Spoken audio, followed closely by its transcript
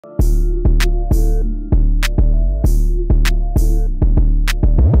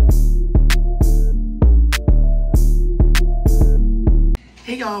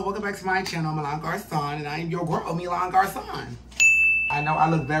y'all, welcome back to my channel, Milan Garcon, and I am your girl, Milan Garcon. I know I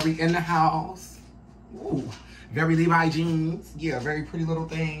look very in the house. Ooh, very Levi jeans. Yeah, very pretty little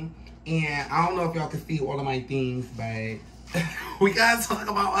thing. And I don't know if y'all can see all of my things, but we gotta talk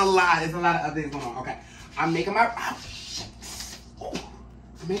about a lot. There's a lot of updates going on. Okay, I'm making my,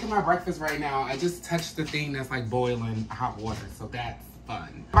 I'm making my breakfast right now. I just touched the thing that's like boiling hot water, so that's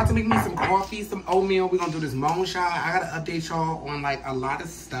fun. I'm about to make me some coffee, some oatmeal. We're gonna do this Mone shot. I gotta update y'all on like a lot of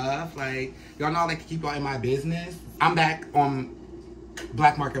stuff. Like, y'all know I like to keep y'all in my business. I'm back on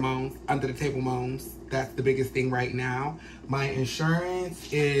black market Mones, under the table Mones. That's the biggest thing right now. My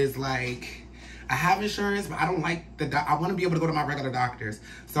insurance is like, I have insurance, but I don't like I want to be able to go to my regular doctors.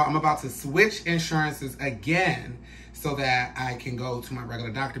 So I'm about to switch insurances again so that I can go to my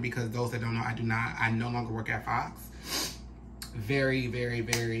regular doctor, because those that don't know, I no longer work at Fox. Very, very,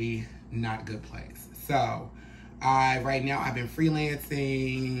 very not good place. So right now I've been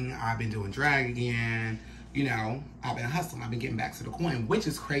freelancing, I've been doing drag again, you know, I've been hustling, I've been getting back to the coin, which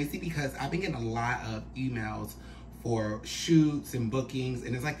is crazy because I've been getting a lot of emails for shoots and bookings,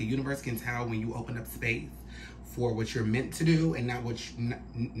 and it's like the universe can tell when you open up space for what you're meant to do and not what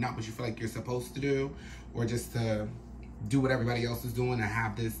you feel like you're supposed to do, or just to do what everybody else is doing. I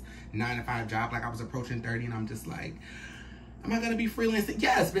have this 9-to-5 job. Like, I was approaching 30 and I'm just like, am I gonna be freelancing?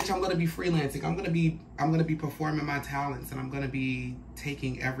 Yes, bitch, I'm gonna be freelancing. I'm gonna be performing my talents, and I'm gonna be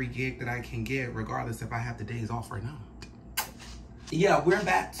taking every gig that I can get, regardless if I have the days off or not. Yeah, we're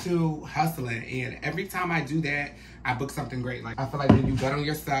back to hustling, and every time I do that, I book something great. Like, I feel like when you bet on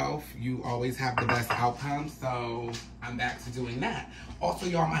yourself, you always have the best outcome, so I'm back to doing that. Also,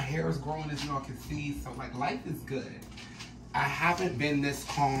 y'all, my hair is growing, as y'all can see, so like, life is good. I haven't been this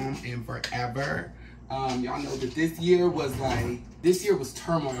calm in forever. Y'all know that this year was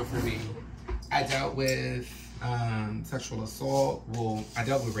turmoil for me. I dealt with sexual assault. Well, I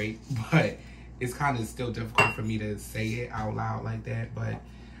dealt with rape, but it's kind of still difficult for me to say it out loud like that. But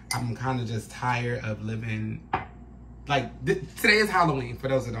I'm kind of just tired of living, like, today is Halloween, for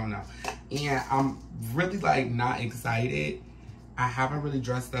those that don't know. And I'm really like not excited. I haven't really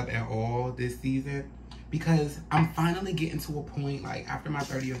dressed up at all this season because I'm finally getting to a point, like after my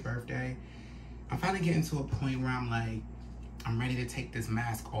 30th birthday, I'm finally getting to a point where I'm like, I'm ready to take this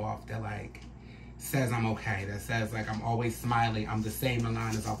mask off that like says I'm okay, that says like I'm always smiling, I'm the same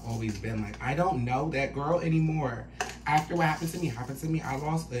Milan as I've always been. Like, I don't know that girl anymore. After what happened to me, I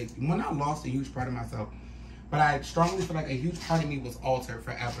lost a huge part of myself, but I strongly feel like a huge part of me was altered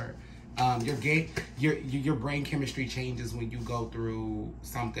forever. Your brain chemistry changes when you go through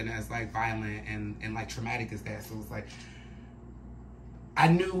something as like violent and like traumatic as that. So it's like, I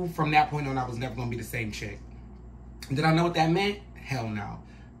knew from that point on I was never going to be the same chick. Did I know what that meant? Hell no.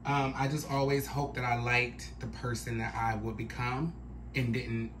 I just always hoped that I liked the person that I would become and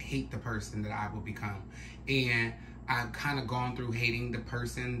didn't hate the person that I would become. And I've kind of gone through hating the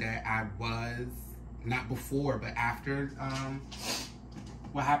person that I was, not before, but after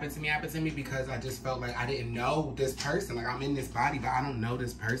what happened to me, because I just felt like I didn't know this person. Like, I'm in this body, but I don't know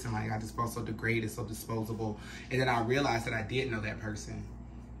this person. Like, I just felt so degraded, so disposable. And then I realized that I did know that person.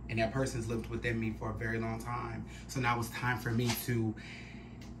 And that person's lived within me for a very long time. So now it's time for me to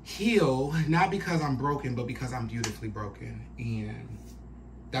heal, not because I'm broken, but because I'm beautifully broken. And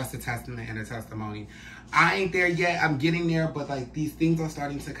that's a testament and a testimony. I ain't there yet, I'm getting there, but like, these things are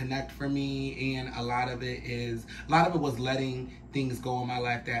starting to connect for me, and a lot of it was letting things go in my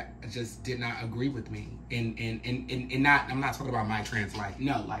life that just did not agree with me. And I'm not talking about my trans life,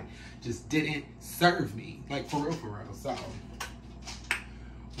 no, like, just didn't serve me, like, for real. So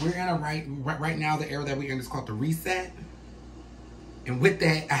we're in right now, the era that we're in is called the reset. And with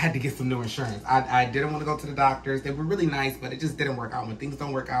that, I had to get some new insurance. I didn't want to go to the doctors. They were really nice, but it just didn't work out. When things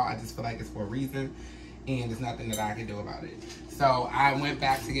don't work out, I just feel like it's for a reason, and there's nothing that I can do about it. So I went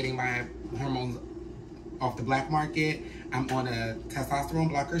back to getting my hormones off the black market. I'm on a testosterone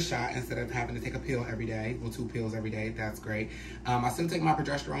blocker shot instead of having to take a pill every day. Well, 2 pills every day. That's great. I still take my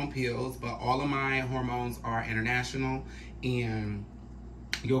progesterone pills, but all of my hormones are international, and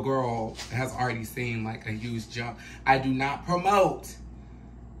your girl has already seen like a huge jump. I do not promote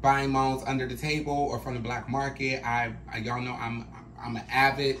buying Mones under the table or from the black market. Y'all know I'm an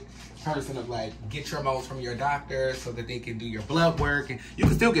avid person of like, get your Mones from your doctor so that they can do your blood work. And you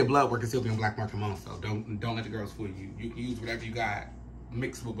can still get blood work and still be on black market Mones. So don't let the girls fool you. You can use whatever you got,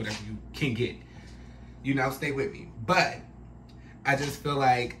 mix with whatever you can get. You know, stay with me. But I just feel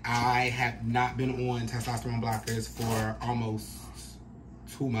like I have not been on testosterone blockers for almost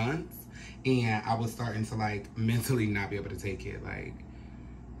 2 months, and I was starting to like mentally not be able to take it. Like,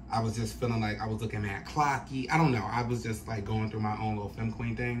 I was just feeling like I was looking at clocky. I don't know. I was just like going through my own little femme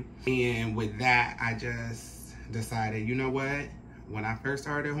queen thing. And with that, I just decided, you know what? When I first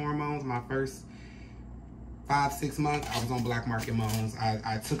started hormones, my first 5-6 months, I was on black market Mones.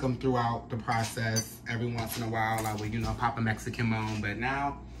 I took them throughout the process. Every once in a while, I would, you know, pop a Mexican Mone. But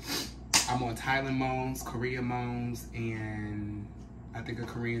now, I'm on Thailand Mones, Korean Mones, and I think a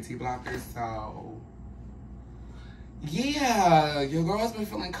Korean T blocker. So, yeah, your girl's been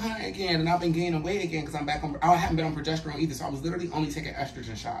feeling cunt again, and I've been gaining weight again because I'm back on. I haven't been on progesterone either, so I was literally only taking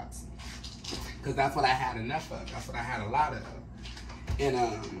estrogen shots because that's what I had enough of. That's what I had a lot of. And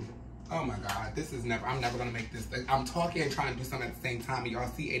oh my God, this is never. I'm never gonna make this. I'm talking and trying to do something at the same time, and y'all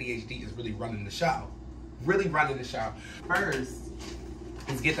see ADHD is really running the show. Really running the show. First,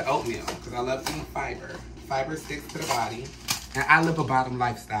 let's get the oatmeal because I love eating fiber. Fiber sticks to the body, and I live a bottom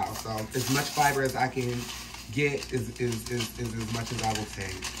lifestyle, so as much fiber as I can get is as much as I will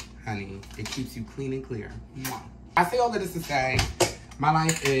take, honey. It keeps you clean and clear. Mwah. I say all of this to say, my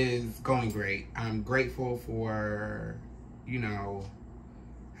life is going great. I'm grateful for, you know,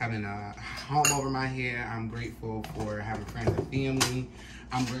 having a home over my head. I'm grateful for having friends and family.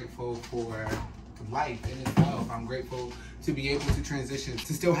 I'm grateful for life in itself. I'm grateful to be able to transition,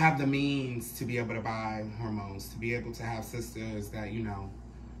 to still have the means to be able to buy hormones, to be able to have sisters that, you know,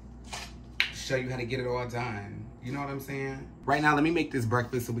 show you how to get it all done. You know what I'm saying? Right now, let me make this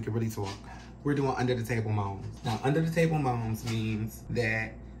breakfast so we can really talk. We're doing under the table moans. Now, under the table moans means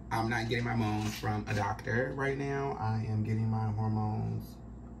that I'm not getting my moans from a doctor right now. I am getting my hormones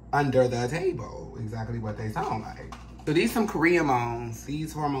under the table. Exactly what they sound like. So these some Korean moans.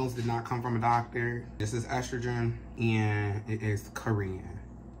 These hormones did not come from a doctor. This is estrogen and it is Korean.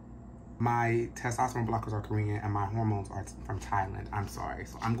 My testosterone blockers are Korean and my hormones are from Thailand. I'm sorry.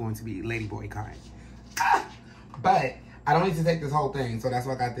 So I'm going to be ladyboy kind. But I don't need to take this whole thing. So that's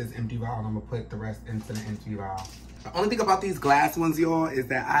why I got this empty vial and I'm going to put the rest into the empty vial. The only thing about these glass ones, y'all, is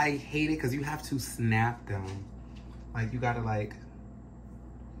that I hate it because you have to snap them. Like, you got to, like...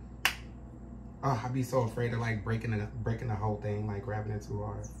 Oh, I'd be so afraid of, like, breaking the whole thing, like, grabbing it too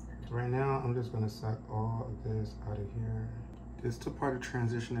hard. Right now, I'm just going to suck all of this out of here. This is the part of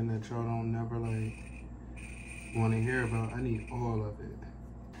transitioning that y'all don't never, like, want to hear about. I need all of it.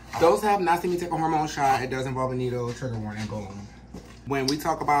 Those have not seen me take a hormone shot. It does involve a needle. Trigger warning, boom. When we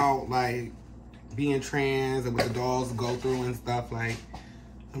talk about, like, being trans and what the dolls go through and stuff, like,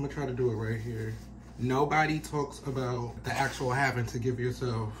 I'm gonna try to do it right here. Nobody talks about the actual having to give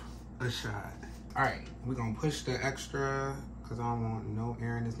yourself a shot. All right, we're gonna push the extra because I don't want no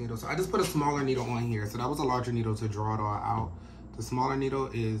air in this needle. So I just put a smaller needle on here. So that was a larger needle to draw it all out. The smaller needle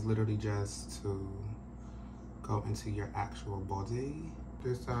is literally just to go into your actual body.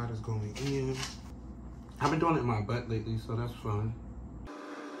 This side is going in. I've been doing it in my butt lately, so that's fun.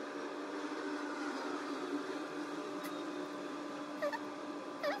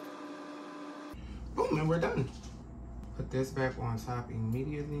 Boom, and we're done. Put this back on top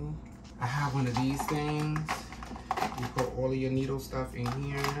immediately. I have one of these things. You put all of your needle stuff in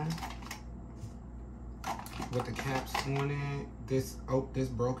here with the caps on it. This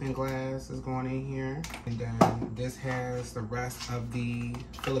broken glass is going in here. And then this has the rest of the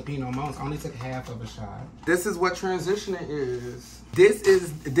Filipino moans. I only took half of a shot. This is what transitioning is. This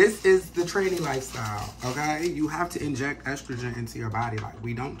is the training lifestyle, okay? You have to inject estrogen into your body. Like,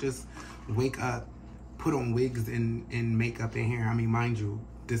 we don't just wake up, put on wigs and makeup in here. I mean, mind you,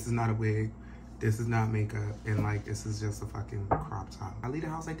 this is not a wig. This is not makeup. And like, this is just a fucking crop top. I leave the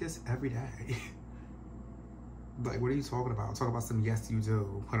house like this every day. Like, what are you talking about? Talk about some yes you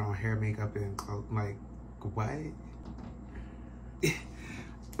do. Put on hair, makeup, and clothes. Like, what?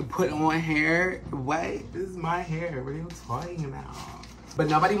 Put on hair? What? This is my hair. What are you talking about? But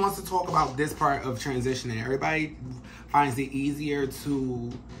nobody wants to talk about this part of transitioning. Everybody finds it easier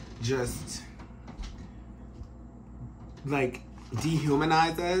to just, like,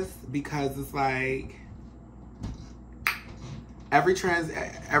 dehumanize us because it's like, every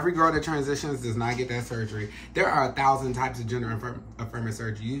girl that transitions does not get that surgery. There are 1,000 types of gender affirming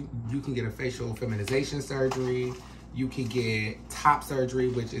surgery. You can get a facial feminization surgery. You can get top surgery,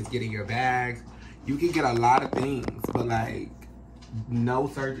 which is getting your bags. You can get a lot of things, but like, no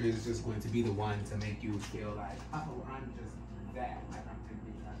surgery is just going to be the one to make you feel like, oh, I'm just that. Like, I'm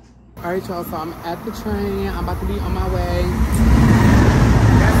thinking that. All right, y'all, so I'm at the train. I'm about to be on my way.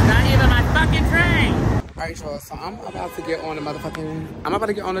 That's not even my fucking train. All right, y'all, so I'm about to get on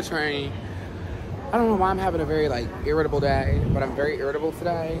the train. I don't know why I'm having a very, like, irritable day, but I'm very irritable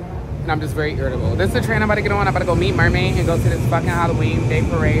today. And I'm just very irritable. This is the train I'm about to get on. I'm about to go meet Mermaid and go to this fucking Halloween Day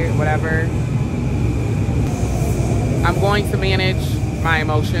Parade, whatever. I'm going to manage my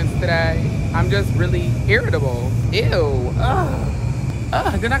emotions today. I'm just really irritable. Ew. Ugh.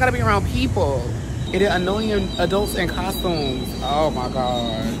 Ugh. Then I gotta be around people. It is annoying adults in costumes. Oh my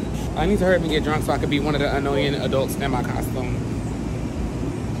God. I need to hurry up and get drunk so I can be one of the annoying adults in my costume.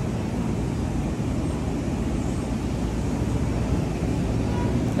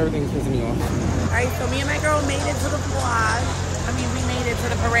 Everything's pissing me off. All right, so me and my girl made it to the vlog. I mean, we made it to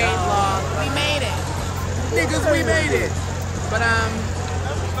the parade vlog. We made it. Niggas, we made it. But,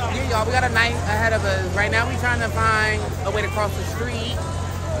 yeah, y'all, we got a night ahead of us. Right now, we trying to find a way to cross the street.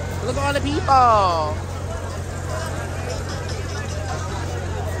 Look at all the people.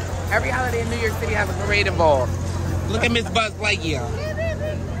 Every holiday in New York City has a parade involved. Look at Miss Buzz Lightyear.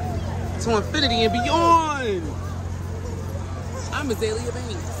 To infinity and beyond. I'm Azalea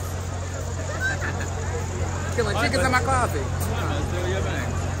Banks. Killing chickens in my closet.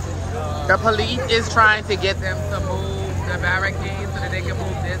 The police is trying to get them to move the barricades so that they can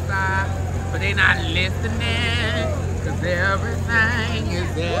move this side, but they not listening, because everything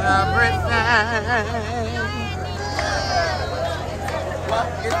is everything.